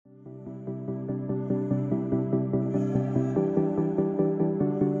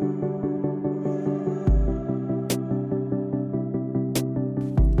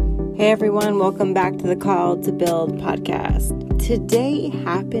Hey everyone, welcome back to the Call to Build podcast. Today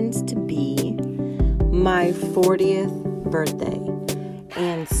happens to be my 40th birthday.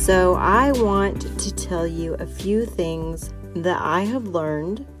 And so I want to tell you a few things that I have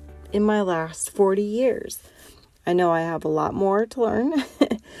learned in my last 40 years. I know I have a lot more to learn,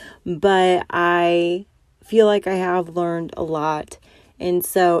 but I feel like I have learned a lot. And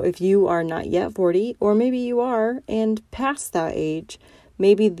so if you are not yet 40, or maybe you are and past that age,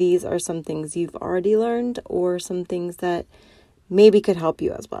 maybe these are some things you've already learned or some things that maybe could help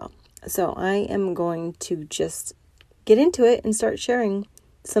you as well. So I am going to just get into it and start sharing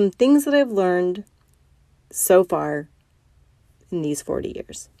some things that I've learned so far in these 40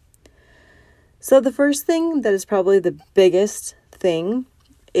 years. So the first thing that is probably the biggest thing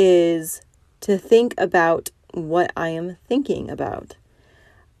is to think about what I am thinking about.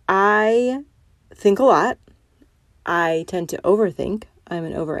 I think a lot. I tend to overthink. I'm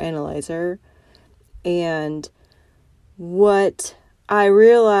an overanalyzer. And what I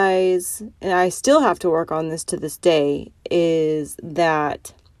realize, and I still have to work on this to this day, is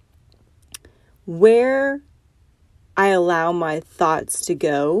that where I allow my thoughts to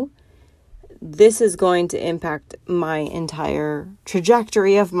go, this is going to impact my entire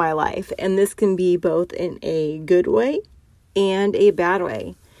trajectory of my life. And this can be both in a good way and a bad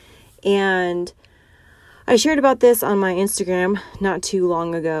way. And I shared about this on my Instagram not too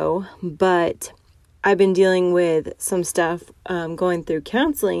long ago, but I've been dealing with some stuff going through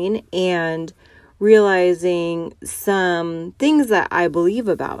counseling and realizing some things that I believe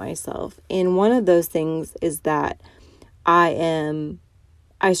about myself. And one of those things is that I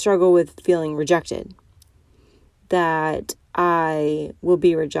struggle with feeling rejected, that I will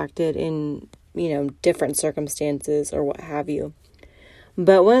be rejected in, different circumstances or what have you.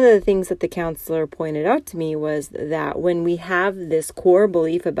 But one of the things that the counselor pointed out to me was that when we have this core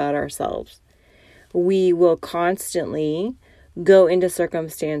belief about ourselves, we will constantly go into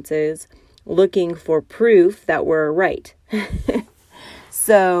circumstances looking for proof that we're right.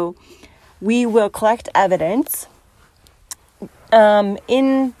 So we will collect evidence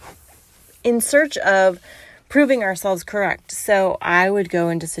in search of proving ourselves correct. So I would go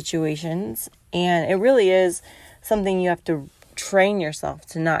into situations, and it really is something you have to train yourself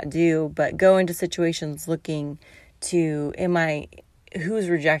to not do, but go into situations looking to, who's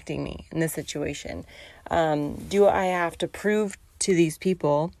rejecting me in this situation? Do I have to prove to these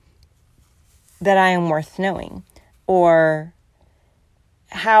people that I am worth knowing? Or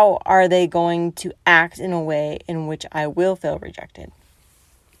how are they going to act in a way in which I will feel rejected?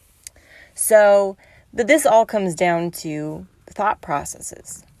 So, but this all comes down to thought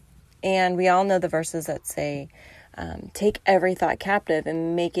processes. And we all know the verses that say, take every thought captive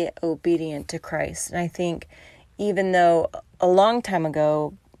and make it obedient to Christ. And I think even though a long time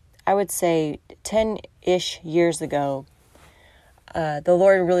ago, I would say 10-ish years ago, the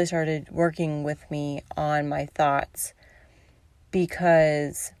Lord really started working with me on my thoughts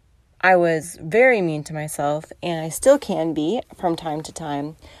because I was very mean to myself, and I still can be from time to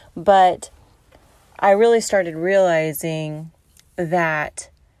time, but I really started realizing that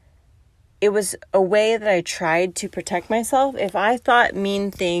it was a way that I tried to protect myself. If I thought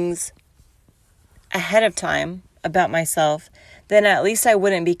mean things ahead of time about myself, then at least I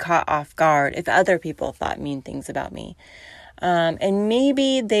wouldn't be caught off guard if other people thought mean things about me. And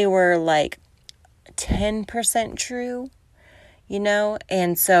maybe they were like 10% true,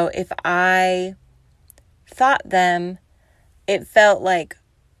 And so if I thought them, it felt like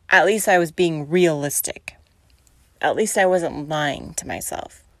at least I was being realistic. At least I wasn't lying to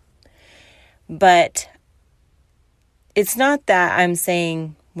myself. But it's not that I'm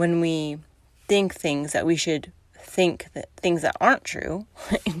saying when we think things that we should think that things that aren't true,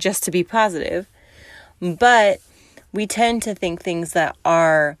 just to be positive. But we tend to think things that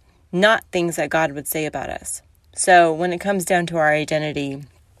are not things that God would say about us. So when it comes down to our identity,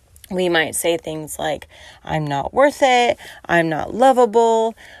 we might say things like, I'm not worth it, I'm not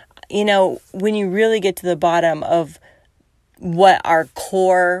lovable. When you really get to the bottom of what our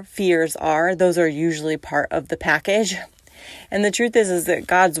core fears are, those are usually part of the package. And the truth is that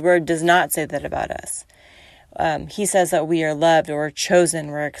God's word does not say that about us. He says that we are loved, we're chosen,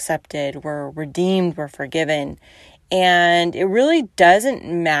 we're accepted, we're redeemed, we're forgiven. And it really doesn't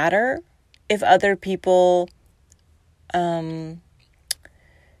matter if other people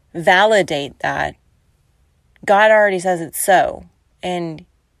validate that. God already says it's so. And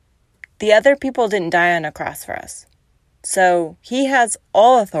the other people didn't die on a cross for us. So he has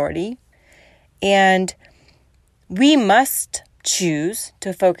all authority, and we must choose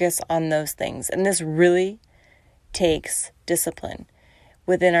to focus on those things. And this really takes discipline.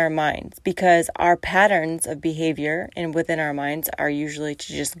 within our minds, because our patterns of behavior and within our minds are usually to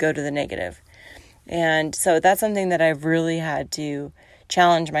just go to the negative. And so that's something that I've really had to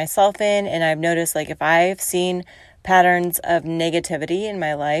challenge myself in. And I've noticed, like, if I've seen patterns of negativity in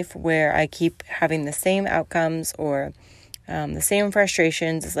my life where I keep having the same outcomes or the same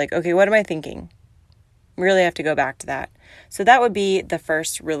frustrations, it's like, okay, what am I thinking? Really have to go back to that. So that would be the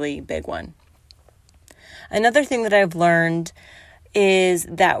first really big one. Another thing that I've learned is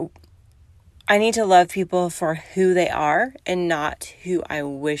that I need to love people for who they are and not who I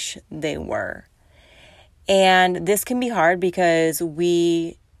wish they were. And this can be hard because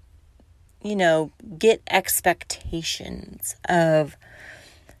we, get expectations of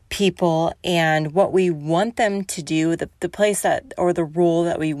people and what we want them to do, the place that, or the role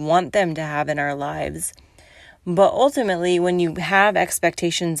that we want them to have in our lives. But ultimately, when you have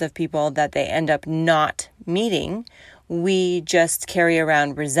expectations of people that they end up not meeting, we just carry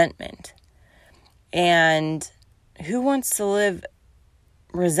around resentment. And who wants to live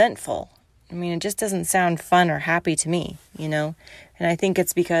resentful? I mean, it just doesn't sound fun or happy to me, And I think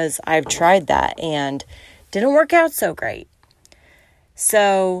it's because I've tried that and didn't work out so great.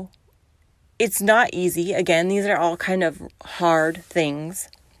 So it's not easy. Again, these are all kind of hard things.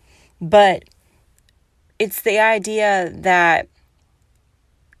 But it's the idea that,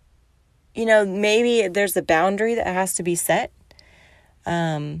 maybe there's a boundary that has to be set.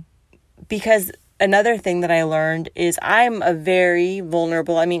 Because another thing that I learned is I'm a very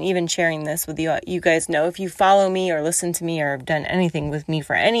vulnerable, even sharing this with you, you guys know, if you follow me or listen to me or have done anything with me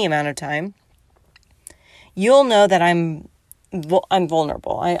for any amount of time, you'll know that I'm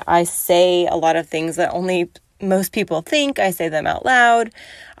vulnerable. I say a lot of things that only most people think. I say them out loud.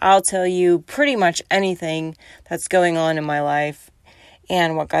 I'll tell you pretty much anything that's going on in my life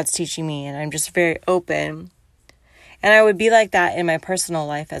and what God's teaching me. And I'm just very open. And I would be like that in my personal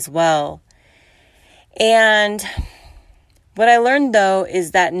life as well. And what I learned, though,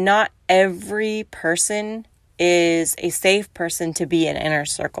 is that not every person is a safe person to be an inner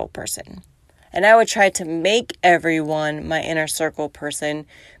circle person. And I would try to make everyone my inner circle person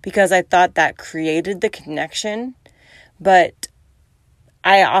because I thought that created the connection. But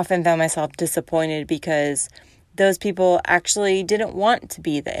I often found myself disappointed because those people actually didn't want to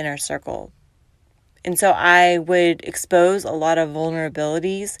be the inner circle. And so I would expose a lot of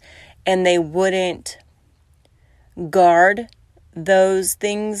vulnerabilities, and they wouldn't guard those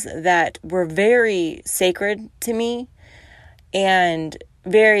things that were very sacred to me and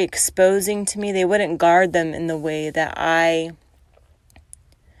very exposing to me. They wouldn't guard them in the way that I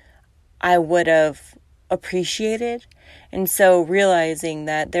would have appreciated. And so realizing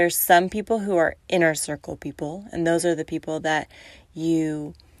that there's some people who are inner circle people, and those are the people that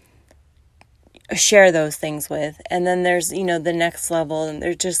you share those things with. And then there's, the next level, and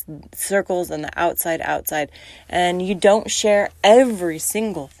there's just circles on the outside. And you don't share every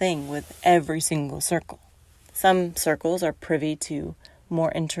single thing with every single circle. Some circles are privy to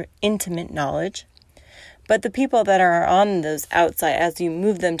more intimate knowledge. But the people that are on those outside, as you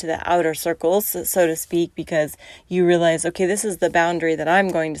move them to the outer circles, so to speak, because you realize, okay, this is the boundary that I'm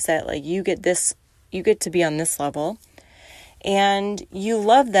going to set. Like, you get to be on this level, and you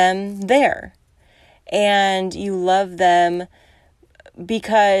love them there. And you love them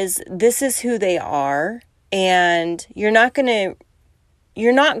because this is who they are, and you're not going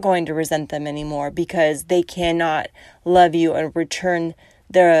to resent them anymore because they cannot love you and return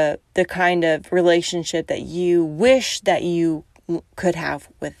the kind of relationship that you wish that you could have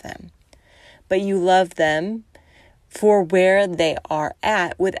with them. But you love them for where they are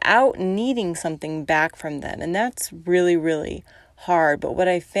at without needing something back from them. And that's really, really hard. But what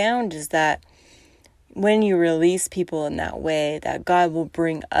I found is that when you release people in that way, that God will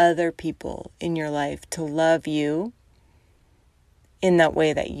bring other people in your life to love you in that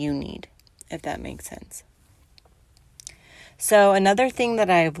way that you need, if that makes sense. So another thing that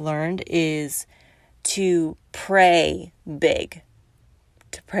I've learned is to pray big.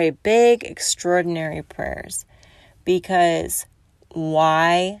 To pray big, extraordinary prayers. Because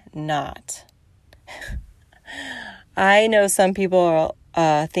why not? I know some people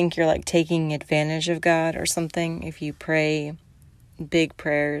think you're like taking advantage of God or something if you pray big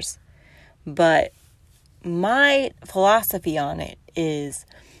prayers. But my philosophy on it is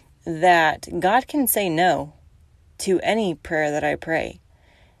that God can say no to any prayer that I pray.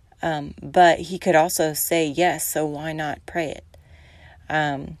 But he could also say yes, so why not pray it?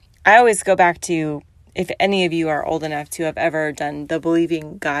 I always go back to, if any of you are old enough to have ever done the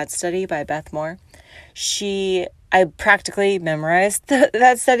Believing God study by Beth Moore, I practically memorized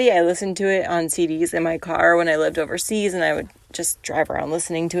that study. I listened to it on CDs in my car when I lived overseas, and I would just drive around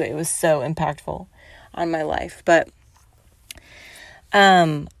listening to it. It was so impactful on my life. But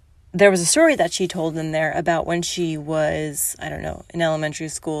there was a story that she told in there about when she was, I don't know, in elementary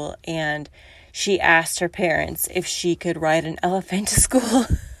school, and she asked her parents if she could ride an elephant to school.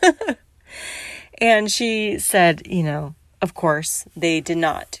 And she said, of course, they did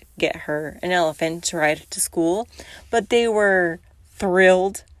not get her an elephant to ride to school, but they were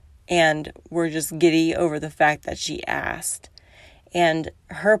thrilled and were just giddy over the fact that she asked. And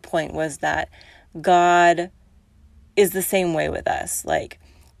her point was that God is the same way with us. Like,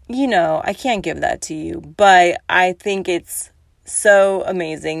 I can't give that to you, but I think it's so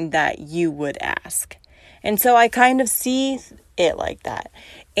amazing that you would ask. And so I kind of see it like that.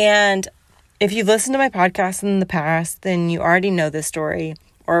 And if you've listened to my podcast in the past, then you already know this story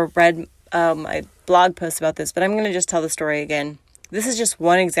or read my blog post about this, but I'm going to just tell the story again. This is just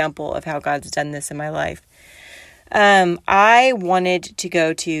one example of how God's done this in my life. I wanted to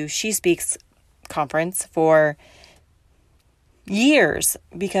go to She Speaks conference for years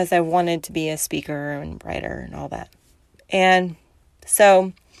because I wanted to be a speaker and writer and all that. And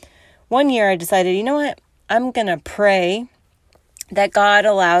so one year I decided, you know what? I'm going to pray that God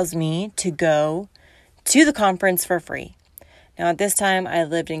allows me to go to the conference for free. Now, at this time, I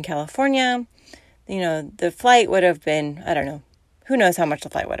lived in California. The flight would have been, I don't know, who knows how much the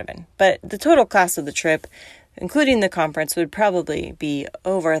flight would have been. But the total cost of the trip, including the conference, would probably be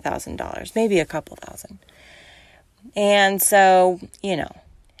over $1,000, maybe a couple thousand. And so,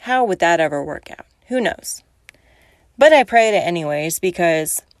 how would that ever work out? Who knows? But I prayed it anyways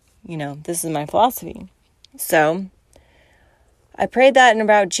because, this is my philosophy. So I prayed that in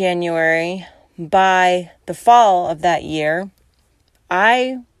about January. By the fall of that year,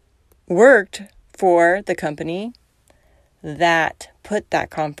 I worked for the company that put that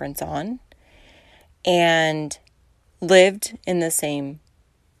conference on and lived in the same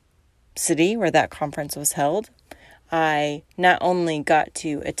city where that conference was held. I not only got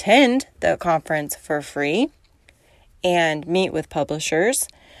to attend the conference for free and meet with publishers,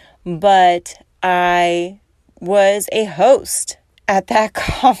 but I was a host at that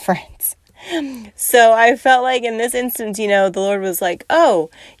conference. So I felt like in this instance, the Lord was like, oh,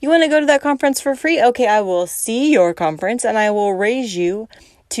 you want to go to that conference for free? Okay, I will see your conference and I will raise you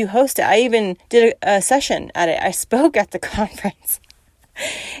to host it. I even did a session at it. I spoke at the conference.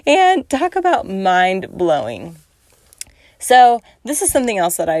 And talk about mind-blowing. So this is something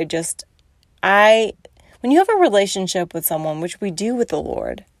else that when you have a relationship with someone, which we do with the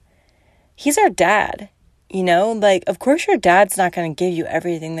Lord, He's our dad. Of course your dad's not going to give you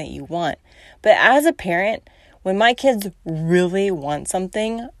everything that you want. But as a parent, when my kids really want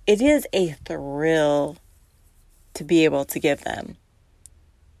something, it is a thrill to be able to give them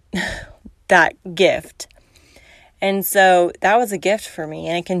that gift. And so that was a gift for me,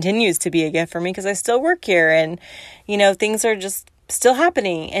 and it continues to be a gift for me because I still work here and, things are just still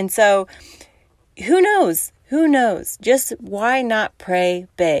happening. And so who knows? Just why not pray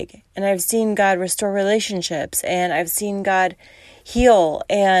big? And I've seen God restore relationships and I've seen God heal,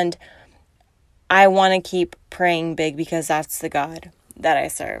 and I want to keep praying big because that's the God that I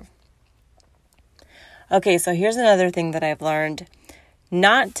serve. Okay, so here's another thing that I've learned: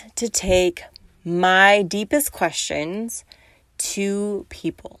 not to take my deepest questions to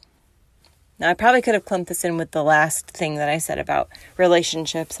people. Now, I probably could have clumped this in with the last thing that I said about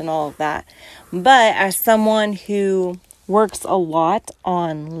relationships and all of that. But as someone who works a lot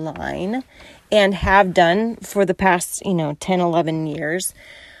online and have done for the past, 10, 11 years,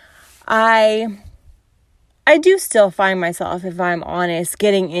 I do still find myself, if I'm honest,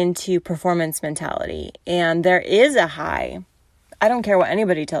 getting into performance mentality. And there is a high. I don't care what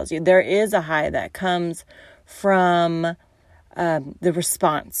anybody tells you. There is a high that comes from the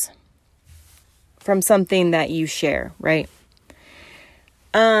response, from something that you share, right?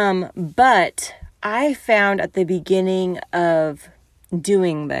 But I found at the beginning of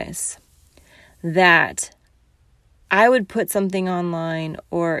doing this that I would put something online,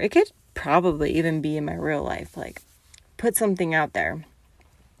 or it could probably even be in my real life, like put something out there,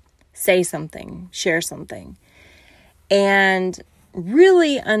 say something, share something. And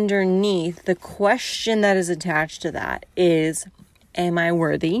really underneath, the question that is attached to that is, am I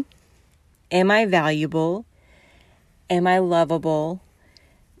worthy? Am I valuable? Am I lovable?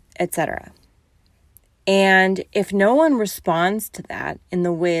 Etc. And if no one responds to that in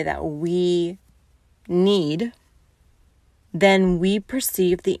the way that we need, then we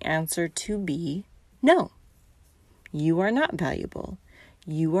perceive the answer to be no. You are not valuable.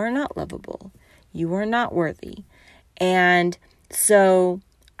 You are not lovable. You are not worthy. And so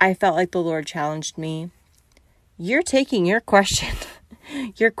I felt like the Lord challenged me. you're taking your questions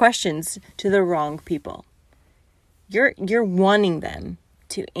to the wrong people. You're wanting them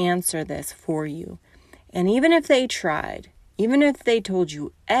to answer this for you. And even if they tried, even if they told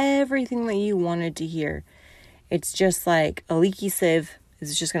you everything that you wanted to hear, it's just like a leaky sieve.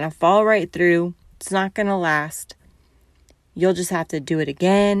 It's just going to fall right through. It's not going to last. You'll just have to do it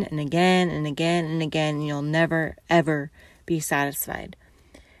again and again and again and again, and you'll never, ever be satisfied.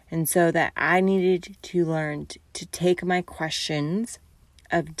 And so that I needed to learn to take my questions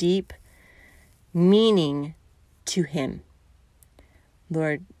of deep meaning to Him.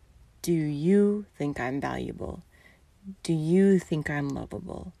 Lord, do you think I'm valuable? Do you think I'm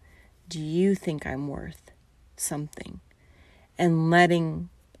lovable? Do you think I'm worth something? And letting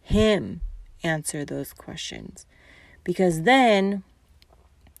Him answer those questions. Because then,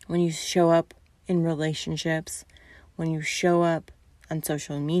 when you show up in relationships, when you show up on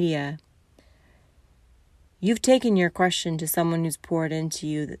social media, you've taken your question to someone who's poured into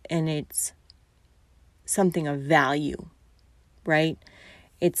you, and it's something of value, right?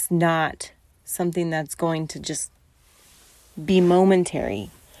 It's not something that's going to just be momentary.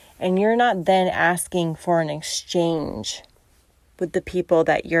 And you're not then asking for an exchange with the people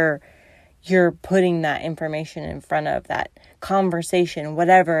that you're putting that information in front of, that conversation,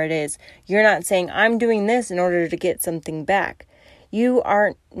 whatever it is. You're not saying, I'm doing this in order to get something back. You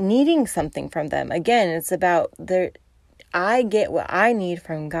aren't needing something from them. Again, it's about I get what I need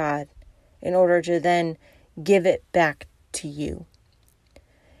from God in order to then give it back to you.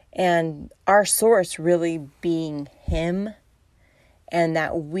 And our source really being Him, and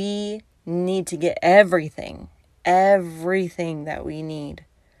that we need to get everything that we need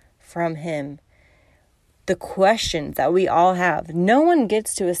from Him. The questions that we all have. No one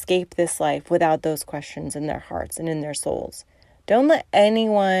gets to escape this life without those questions in their hearts and in their souls. Don't let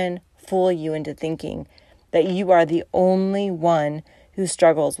anyone fool you into thinking that you are the only one who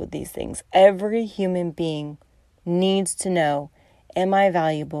struggles with these things. Every human being needs to know, am I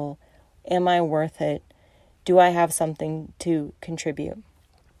valuable? Am I worth it? Do I have something to contribute?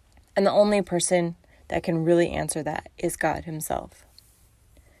 And the only person that can really answer that is God Himself.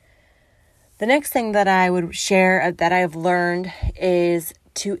 The next thing that I would share that I've learned is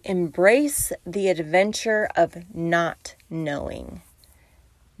to embrace the adventure of not knowing.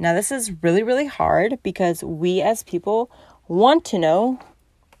 Now, this is really, really hard because we as people want to know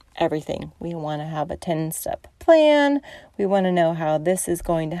everything. We want to have a 10-step plan. We want to know how this is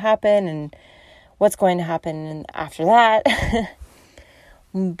going to happen and what's going to happen after that.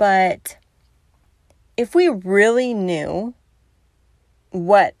 But if we really knew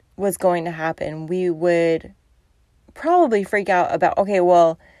what was going to happen, we would probably freak out about, okay,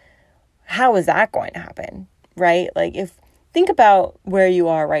 well, how is that going to happen, right? Like, think about where you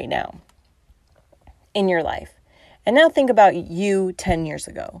are right now in your life. And now think about you 10 years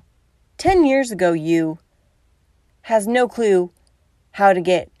ago. 10 years ago, you has no clue how to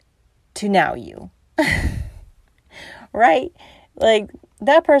get to now you. Right? Like,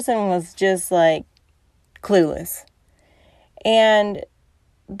 that person was just like clueless. And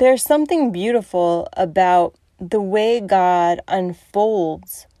there's something beautiful about the way God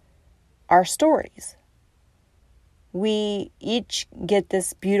unfolds our stories. We each get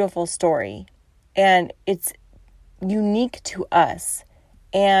this beautiful story, and it's unique to us.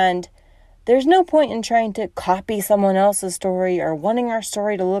 And there's no point in trying to copy someone else's story or wanting our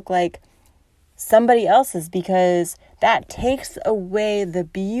story to look like somebody else's, because that takes away the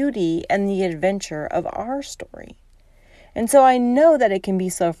beauty and the adventure of our story. And so I know that it can be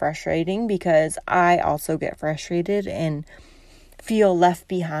so frustrating, because I also get frustrated and feel left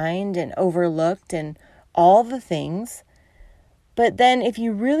behind and overlooked and all the things. But then if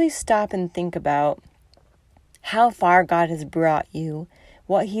you really stop and think about how far God has brought you,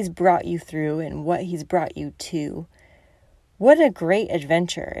 what He's brought you through, and what He's brought you to, what a great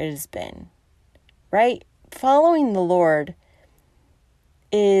adventure it has been, right? Following the Lord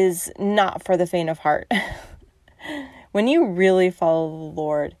is not for the faint of heart. When you really follow the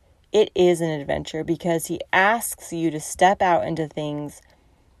Lord, it is an adventure, because He asks you to step out into things,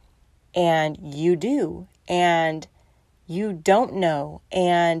 and you do, and you don't know,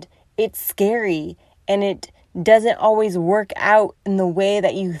 and it's scary, and it doesn't always work out in the way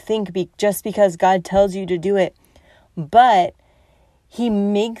that you think just because God tells you to do it. But He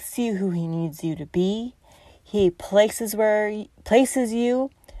makes you who He needs you to be. He places you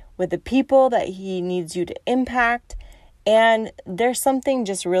with the people that He needs you to impact. And there's something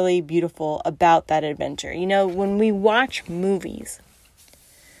just really beautiful about that adventure. You know, when we watch movies,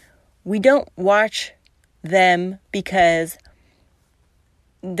 we don't watch them because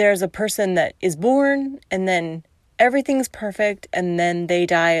there's a person that is born and then everything's perfect and then they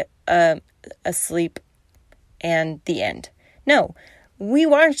die asleep and the end. No, we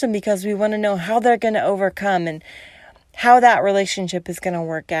watch them because we want to know how they're going to overcome and how that relationship is going to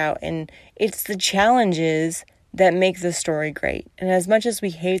work out. And it's the challenges that make the story great. And as much as we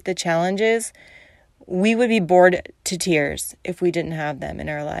hate the challenges, we would be bored to tears if we didn't have them in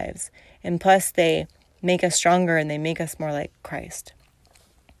our lives. And plus, they make us stronger and they make us more like Christ.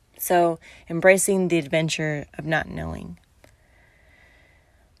 So, embracing the adventure of not knowing.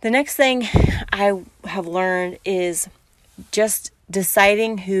 The next thing I have learned is just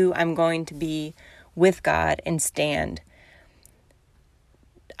deciding who I'm going to be with God and stand.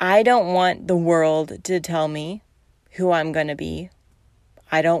 I don't want the world to tell me who I'm going to be.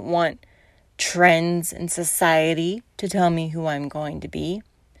 I don't want trends in society to tell me who I'm going to be.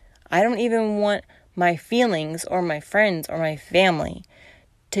 I don't even want my feelings or my friends or my family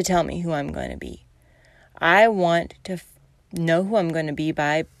to tell me who I'm going to be. I want to know who I'm going to be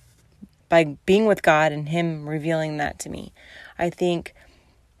by being with God and Him revealing that to me. I think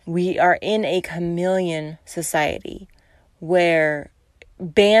we are in a chameleon society where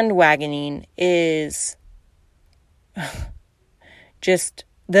bandwagoning is just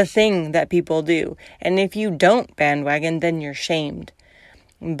the thing that people do. And if you don't bandwagon, then you're shamed.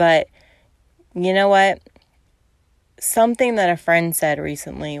 But you know what? Something that a friend said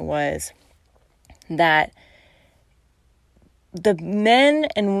recently was that the men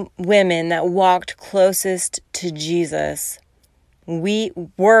and women that walked closest to Jesus, we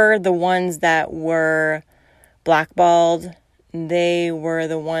were the ones that were blackballed. They were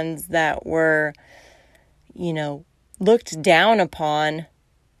the ones that were, looked down upon,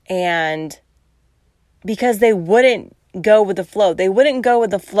 and because they wouldn't go with the flow. They wouldn't go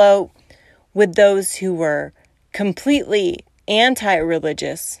with the flow with those who were completely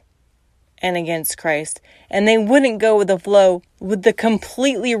anti-religious and against Christ. And they wouldn't go with the flow with the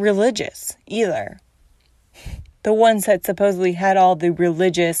completely religious either. The ones that supposedly had all the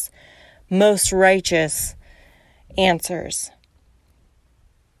religious, most righteous answers.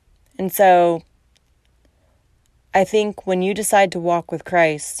 And so, I think when you decide to walk with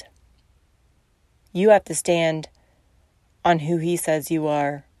Christ, you have to stand on who He says you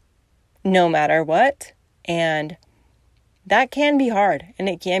are, no matter what. And that can be hard and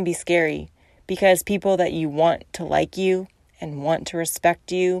it can be scary because people that you want to like you and want to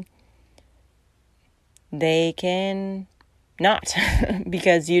respect you, they can not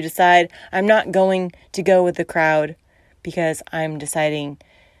because you decide, I'm not going to go with the crowd because I'm deciding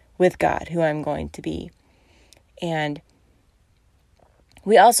with God who I'm going to be. And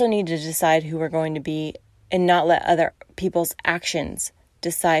we also need to decide who we're going to be and not let other people's actions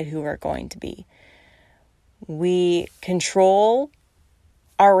decide who we're going to be. We control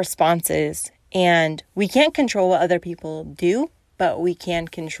our responses, and we can't control what other people do, but we can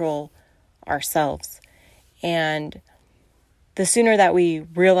control ourselves. And the sooner that we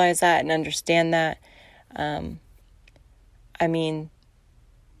realize that and understand that,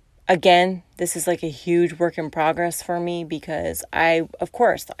 again, this is like a huge work in progress for me because I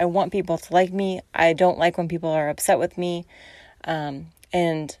want people to like me. I don't like when people are upset with me.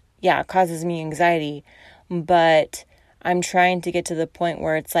 It causes me anxiety. But I'm trying to get to the point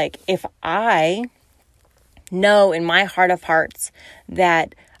where it's like, if I know in my heart of hearts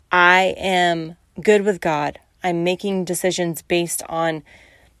that I am good with God, I'm making decisions based on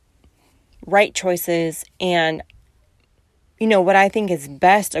right choices and what I think is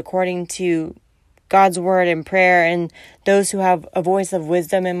best according to God's word and prayer and those who have a voice of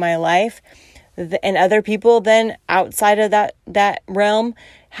wisdom in my life, and other people then outside of that realm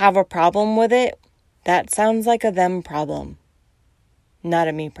have a problem with it, that sounds like a them problem, not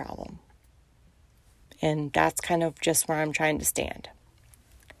a me problem. And that's kind of just where I'm trying to stand.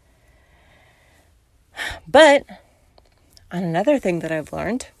 But on another thing that I've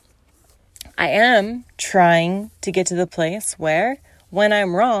learned, I am trying to get to the place where when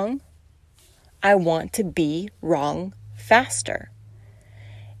I'm wrong, I want to be wrong faster.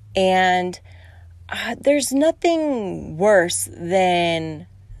 And there's nothing worse than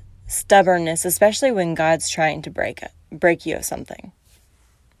stubbornness, especially when God's trying to break you of something.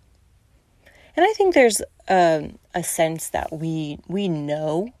 And I think there's a sense that we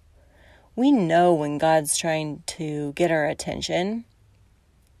know when God's trying to get our attention.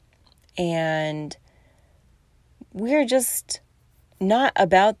 And we're just not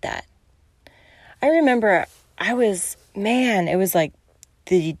about that. I remember it was like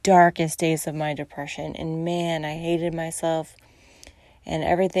the darkest days of my depression. And man, I hated myself. And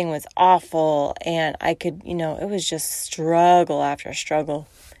everything was awful. And I could, it was just struggle after struggle.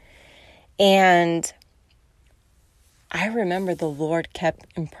 And I remember the Lord kept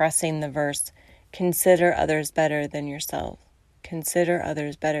impressing the verse, consider others better than yourself. Consider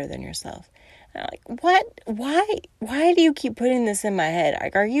others better than yourself. And I'm like, what? Why do you keep putting this in my head?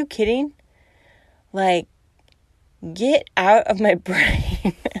 Like, are you kidding? Like, get out of my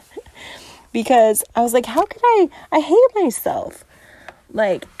brain. Because I was like, how can I hate myself.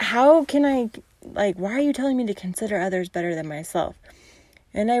 Like, how can I, like, why are you telling me to consider others better than myself?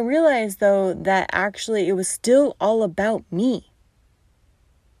 And I realized, though, that actually it was still all about me.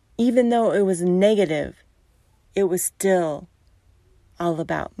 Even though it was negative, it was still all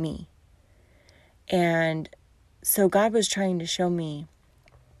about me. And so God was trying to show me,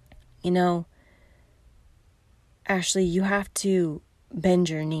 Ashley, you have to bend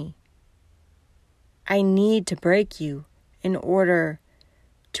your knee. I need to break you in order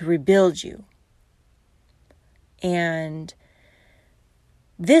to rebuild you. And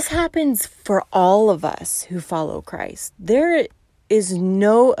this happens for all of us who follow Christ. There is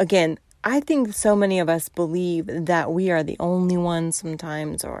again, I think so many of us believe that we are the only ones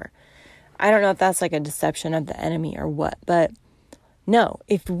sometimes, or I don't know if that's like a deception of the enemy or what, but no,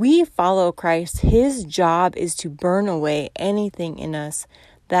 if we follow Christ, his job is to burn away anything in us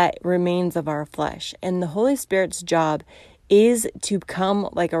that remains of our flesh. And the Holy Spirit's job is to come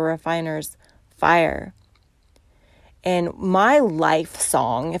like a refiner's fire. And my life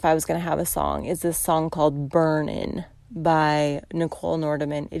song, if I was going to have a song, is this song called Burnin' by Nicole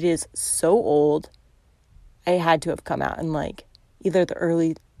Nordeman. It is so old. It had to have come out in like either the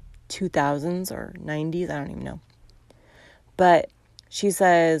early 2000s or 90s. I don't even know. But she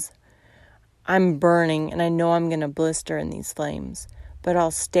says, I'm burning and I know I'm going to blister in these flames, but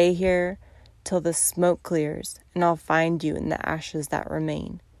I'll stay here till the smoke clears and I'll find you in the ashes that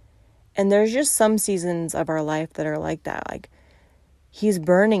remain. And there's just some seasons of our life that are like that. Like, he's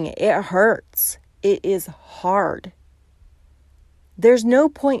burning it. It hurts. It is hard. There's no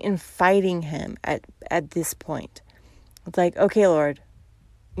point in fighting him at this point. It's like, okay, Lord,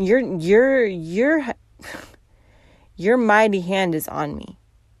 your mighty hand is on me.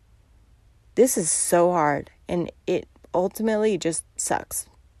 This is so hard, and it ultimately just sucks.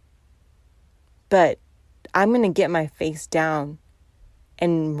 But I'm going to get my face down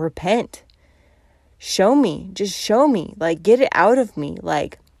and repent. Show me. Just show me. Like, get it out of me.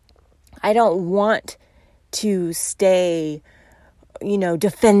 Like, I don't want to stay,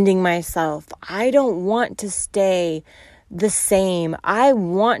 defending myself. I don't want to stay the same. I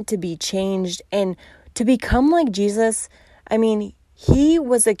want to be changed and to become like Jesus. I mean, he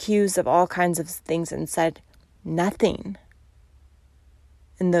was accused of all kinds of things and said nothing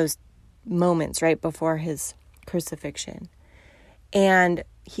in those moments right before his crucifixion. And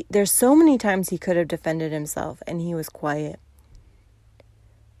there's so many times he could have defended himself and he was quiet.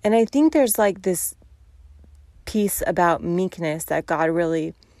 And I think there's like this piece about meekness that God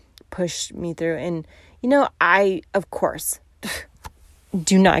really pushed me through. And, I, of course,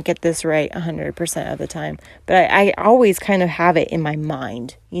 do not get this right 100% of the time. But I always kind of have it in my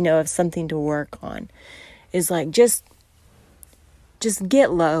mind, of something to work on. Is like, just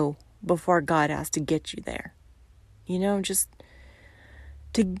get low before God has to get you there. Just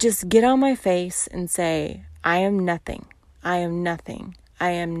get on my face and say, I am nothing. I am nothing. I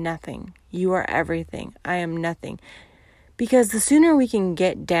am nothing. You are everything. I am nothing. Because the sooner we can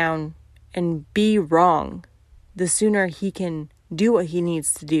get down and be wrong, the sooner he can do what he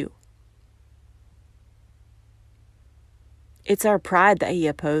needs to do. It's our pride that he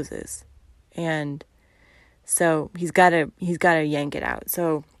opposes. And so he's got to yank it out.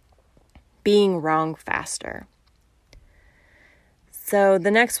 So being wrong faster. So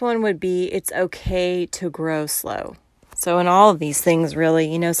the next one would be, it's okay to grow slow. So in all of these things,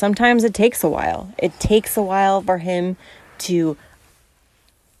 really, sometimes it takes a while. It takes a while for him to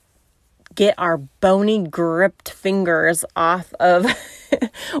get our bony gripped fingers off of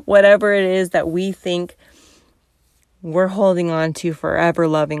whatever it is that we think we're holding on to forever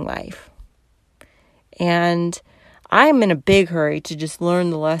loving life. And I'm in a big hurry to just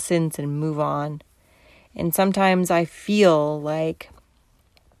learn the lessons and move on. And sometimes I feel like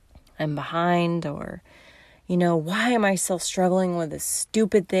I'm behind, or, why am I still struggling with this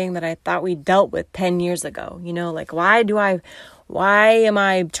stupid thing that I thought we dealt with 10 years ago? Like, why am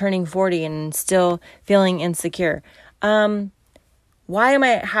I turning 40 and still feeling insecure? Why am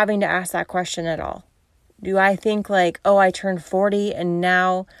I having to ask that question at all? Do I think like, oh, I turned 40 and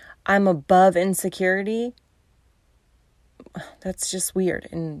now I'm above insecurity? That's just weird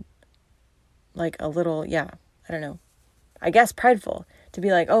and like a little, I don't know. I guess prideful to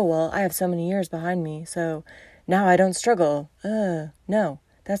be like, oh, well, I have so many years behind me, so now I don't struggle. No,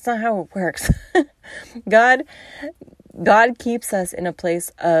 that's not how it works. God God keeps us in a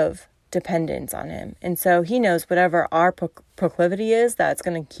place of dependence on him. And so he knows whatever our proclivity is that's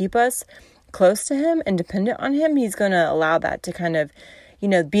going to keep us close to him and dependent on him, he's going to allow that to kind of,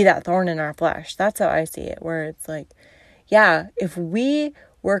 be that thorn in our flesh. That's how I see it, where it's like, yeah, if we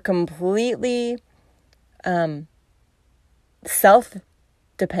were completely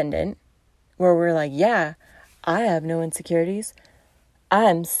self-dependent, where we're like, yeah, I have no insecurities.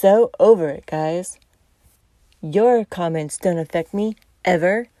 I'm so over it, guys. Your comments don't affect me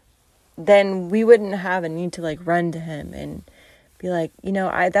ever. Then we wouldn't have a need to run to him and be like,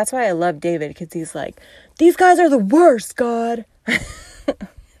 that's why I love David, because he's like, these guys are the worst, God.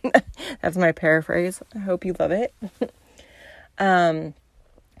 That's my paraphrase. I hope you love it.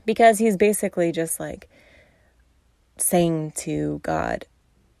 Because he's basically just saying to God,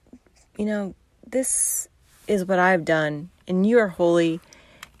 this is what I've done and you are holy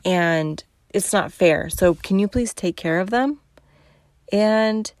and it's not fair. So can you please take care of them?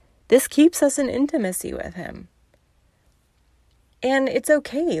 And this keeps us in intimacy with him. And it's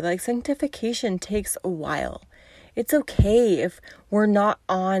okay. Sanctification takes a while. It's okay if we're not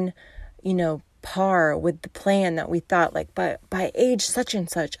on, par with the plan that we thought, by age such and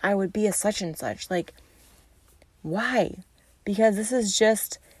such, I would be a such and such. Why? Because this is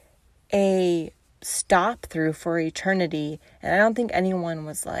just a stop through for eternity. And I don't think anyone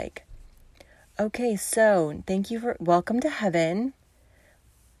was like, okay, so thank you for welcome to heaven.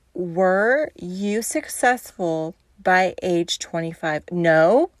 Were you successful by age 25?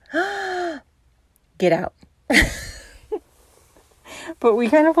 No. Get out. But we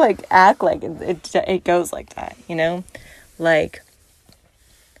kind of act like it goes like that,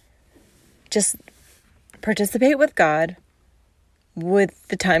 just participate with God with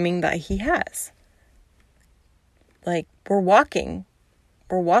the timing that he has. We're walking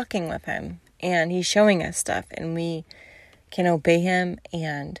with him and he's showing us stuff and we can obey him.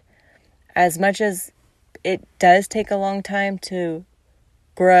 And as much as it does take a long time to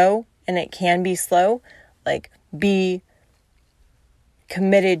grow and it can be slow, be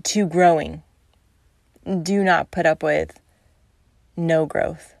committed to growing. Do not put up with no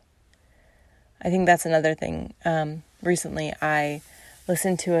growth. I think that's another thing. Recently, I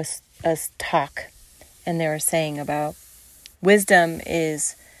listened to a talk, and they were saying about wisdom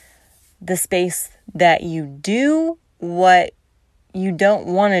is the space that you do what you don't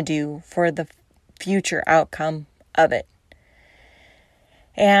want to do for the future outcome of it.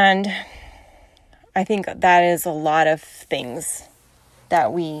 And I think that is a lot of things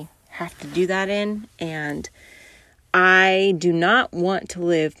that we have to do that in. And I do not want to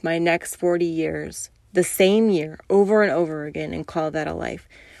live my next 40 years the same year over and over again and call that a life.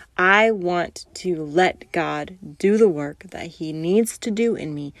 I want to let God do the work that he needs to do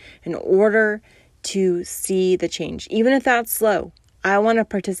in me in order to see the change. Even if that's slow, I want to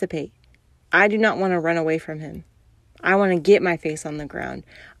participate. I do not want to run away from him. I want to get my face on the ground.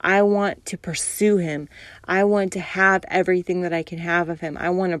 I want to pursue him. I want to have everything that I can have of him.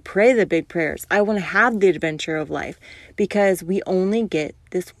 I want to pray the big prayers. I want to have the adventure of life because we only get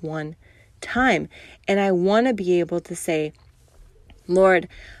this one time. And I want to be able to say, Lord,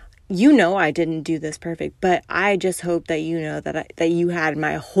 I didn't do this perfect, but I just hope that that you had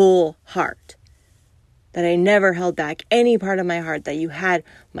my whole heart, that I never held back any part of my heart, that you had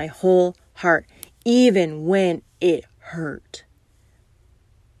my whole heart, even when it hurt.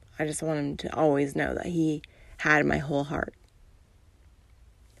 I just want him to always know that he had my whole heart.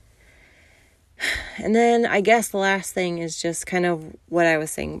 And then I guess the last thing is just kind of what I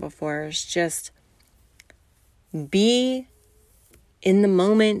was saying before, is just be in the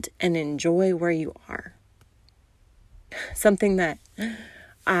moment and enjoy where you are. Something that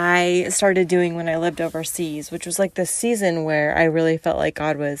I started doing when I lived overseas, which was this season where I really felt like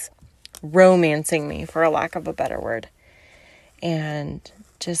God was romancing me, for a lack of a better word. And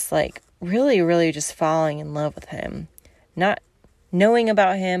just really, really just falling in love with him. Not knowing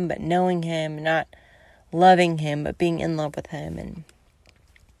about him, but knowing him. Not loving him, but being in love with him. And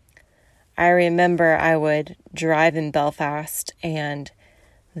I remember I would drive in Belfast and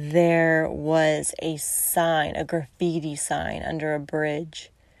there was a sign, a graffiti sign under a bridge.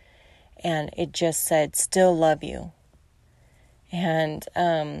 And it just said, "Still love you." And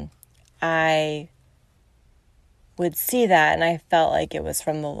I would see that and I felt like it was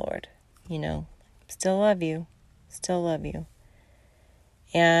from the Lord, still love you, still love you.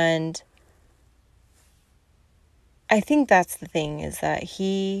 And I think that's the thing, is that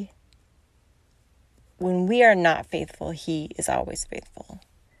when we are not faithful, he is always faithful.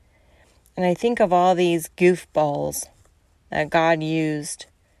 And I think of all these goofballs that God used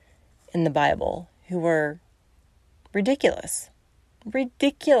in the Bible who were ridiculous.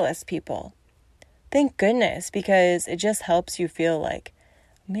 Ridiculous people. Thank goodness, because it just helps you feel like,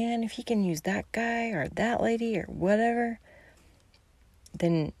 man, if he can use that guy or that lady or whatever,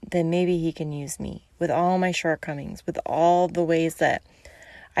 then maybe he can use me with all my shortcomings, with all the ways that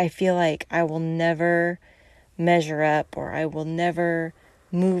I feel like I will never measure up, or I will never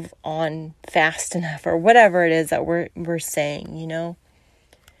move on fast enough, or whatever it is that we're saying, you know,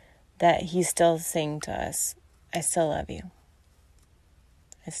 that he's still saying to us, I still love you.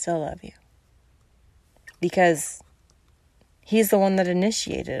 I still love you. Because he's the one that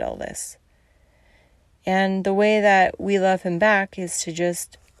initiated all this. And the way that we love him back is to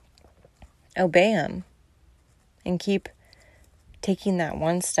just obey him and keep taking that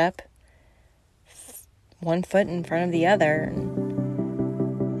one step, one foot in front of the other,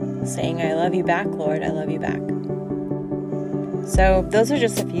 and saying, I love you back, Lord, I love you back. So those are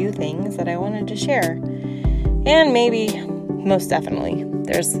just a few things that I wanted to share. And maybe, most definitely,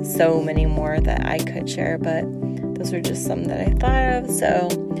 there's so many more that I could share, but those are just some that I thought of. So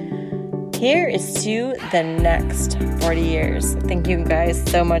here is to the next 40 years. Thank you guys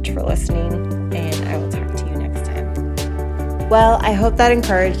so much for listening, and I will talk to you next time. Well, I hope that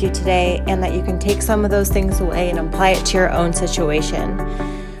encouraged you today, and that you can take some of those things away and apply it to your own situation.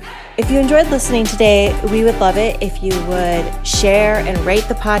 If you enjoyed listening today, we would love it if you would share and rate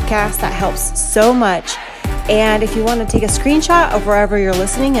the podcast. That helps so much. And if you want to take a screenshot of wherever you're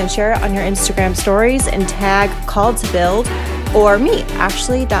listening and share it on your Instagram stories and tag Called to Build or me,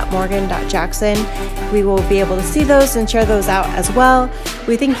 Ashley.morgan.jackson, we will be able to see those and share those out as well.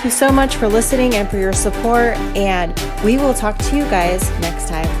 We thank you so much for listening and for your support, and we will talk to you guys next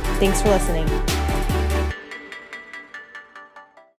time. Thanks for listening.